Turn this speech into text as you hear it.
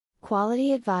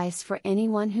Quality advice for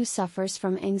anyone who suffers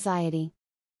from anxiety.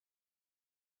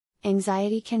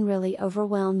 Anxiety can really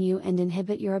overwhelm you and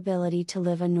inhibit your ability to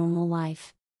live a normal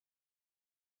life.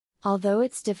 Although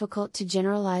it's difficult to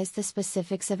generalize the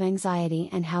specifics of anxiety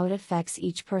and how it affects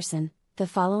each person, the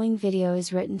following video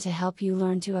is written to help you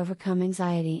learn to overcome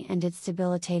anxiety and its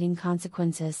debilitating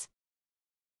consequences.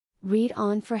 Read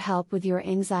on for help with your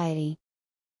anxiety.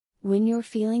 When you're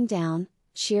feeling down,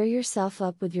 cheer yourself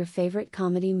up with your favorite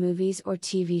comedy movies or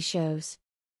TV shows.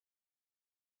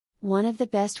 One of the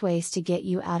best ways to get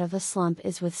you out of a slump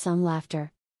is with some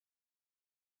laughter.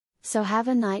 So have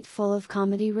a night full of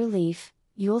comedy relief.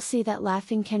 You'll see that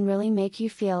laughing can really make you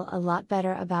feel a lot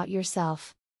better about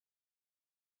yourself.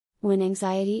 When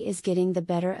anxiety is getting the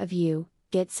better of you,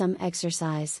 get some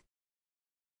exercise.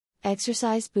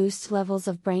 Exercise boosts levels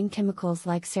of brain chemicals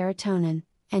like serotonin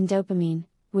and dopamine,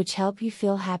 which help you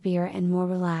feel happier and more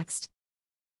relaxed.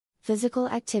 Physical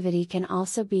activity can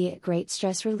also be a great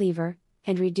stress reliever,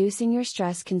 and reducing your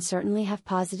stress can certainly have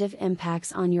positive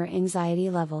impacts on your anxiety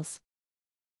levels.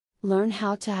 Learn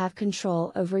how to have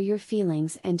control over your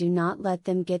feelings and do not let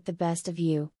them get the best of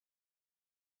you.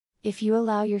 If you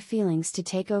allow your feelings to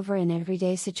take over in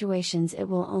everyday situations, it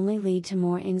will only lead to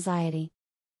more anxiety.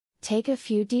 Take a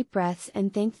few deep breaths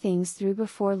and think things through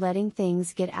before letting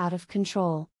things get out of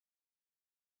control.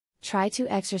 Try to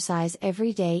exercise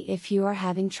every day if you are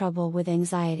having trouble with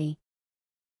anxiety.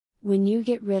 When you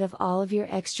get rid of all of your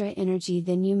extra energy,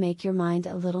 then you make your mind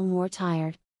a little more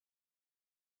tired.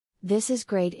 This is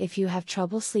great if you have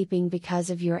trouble sleeping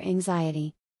because of your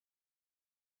anxiety.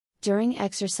 During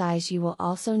exercise, you will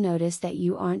also notice that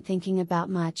you aren't thinking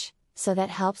about much, so that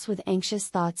helps with anxious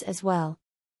thoughts as well.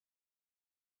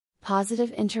 Positive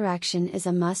interaction is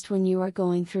a must when you are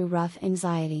going through rough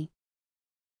anxiety.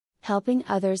 Helping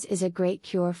others is a great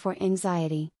cure for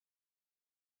anxiety.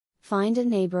 Find a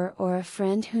neighbor or a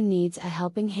friend who needs a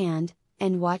helping hand,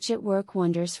 and watch it work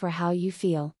wonders for how you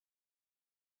feel.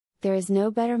 There is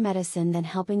no better medicine than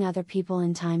helping other people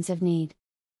in times of need.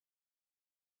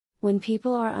 When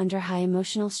people are under high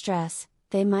emotional stress,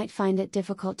 they might find it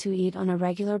difficult to eat on a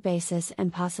regular basis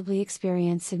and possibly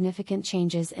experience significant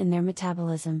changes in their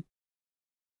metabolism.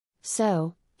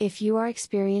 So, if you are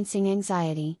experiencing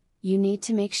anxiety, you need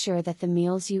to make sure that the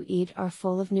meals you eat are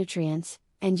full of nutrients,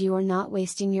 and you are not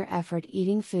wasting your effort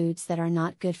eating foods that are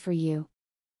not good for you.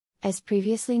 As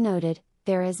previously noted,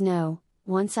 there is no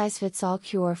one-size-fits-all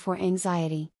cure for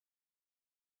anxiety.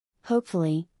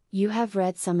 Hopefully, you have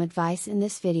read some advice in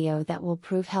this video that will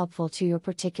prove helpful to your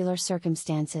particular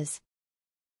circumstances.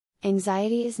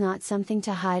 Anxiety is not something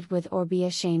to hide with or be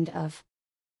ashamed of.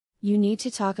 You need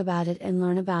to talk about it and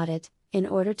learn about it, in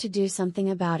order to do something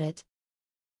about it.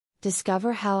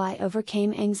 Discover how I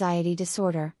overcame anxiety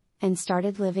disorder, and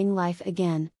started living life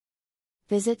again.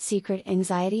 Visit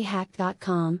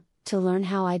secretanxietyhack.com, to learn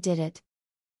how I did it.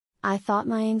 I thought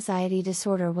my anxiety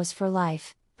disorder was for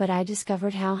life, but I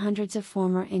discovered how hundreds of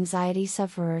former anxiety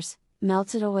sufferers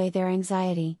melted away their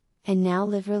anxiety, and now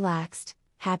live relaxed,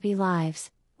 happy lives,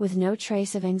 with no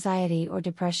trace of anxiety or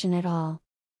depression at all.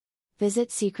 Visit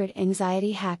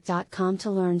secretanxietyhack.com to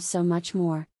learn so much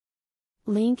more.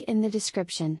 Link in the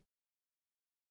description.